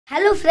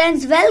Hello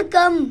friends,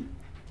 welcome.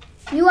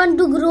 You want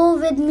to grow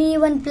with me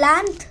one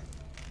plant?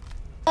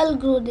 I'll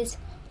grow this.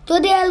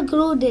 Today I'll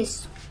grow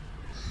this.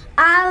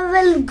 I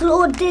will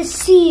grow this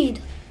seed.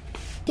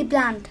 The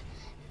plant.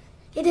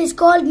 It is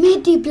called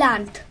Methi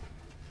plant.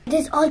 It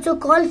is also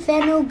called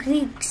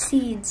Fenugreek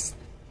seeds.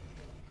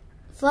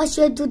 First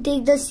you have to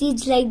take the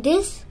seeds like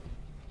this.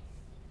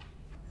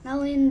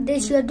 Now in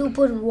this you have to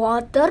put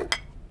water.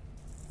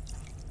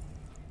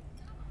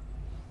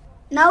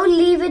 Now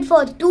leave it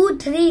for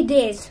 2-3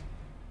 days.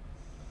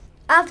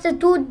 After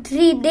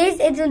 2-3 days,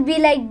 it will be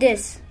like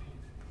this.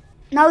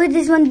 Now it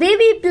is one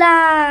baby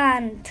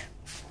plant.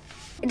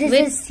 It is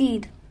a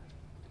seed.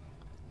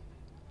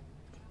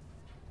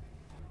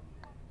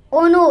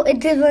 Oh no,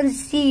 it is one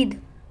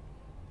seed.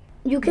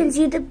 You can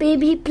see the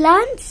baby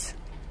plants.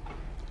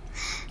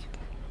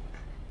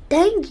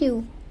 Thank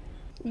you.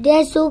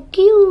 They are so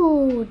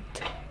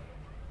cute.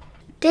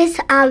 This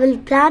I will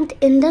plant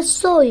in the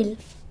soil.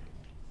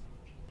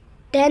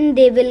 Then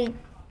they will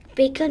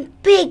become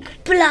big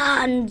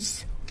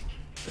plants.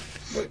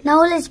 Now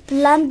let's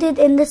plant it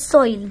in the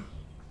soil.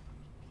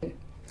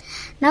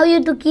 Now you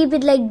have to keep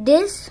it like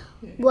this.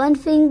 One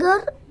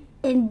finger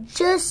and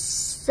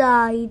just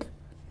side.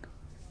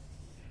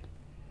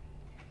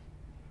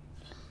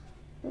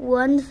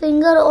 One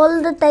finger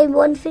all the time.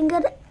 One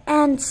finger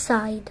and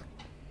side.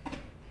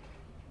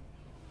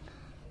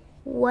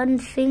 One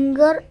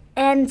finger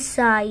and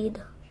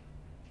side.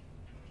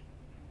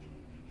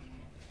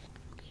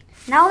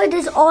 Now it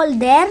is all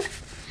there.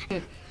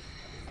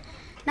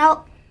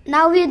 Now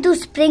we have to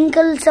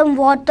sprinkle some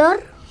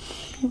water.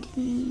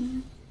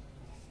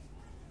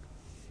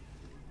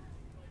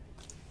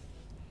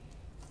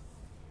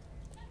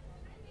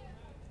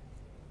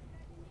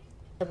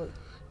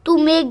 To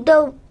make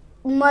the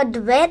mud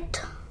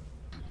wet.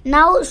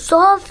 Now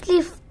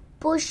softly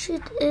push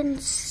it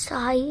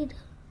inside.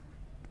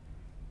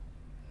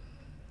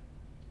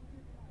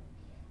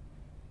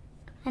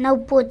 And now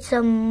put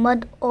some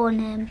mud on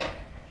him.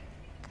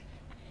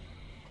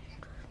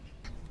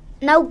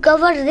 Now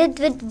cover it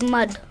with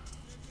mud.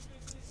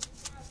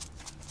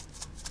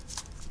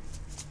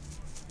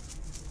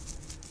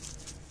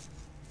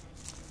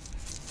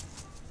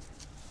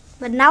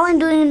 But now I'm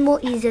doing it more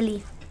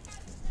easily.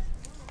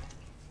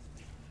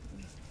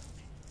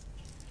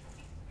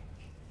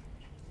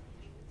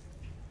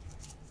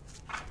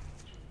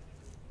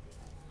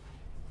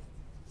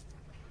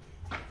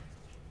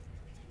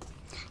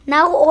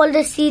 Now all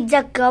the seeds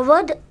are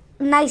covered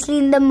nicely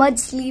in the mud,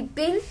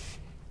 sleeping.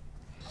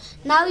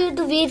 Now you have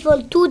to wait for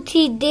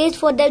 2-3 days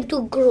for them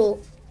to grow.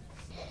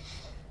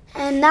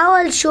 And now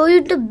I'll show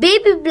you the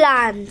baby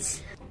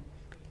plants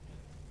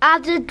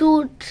after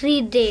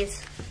 2-3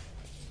 days.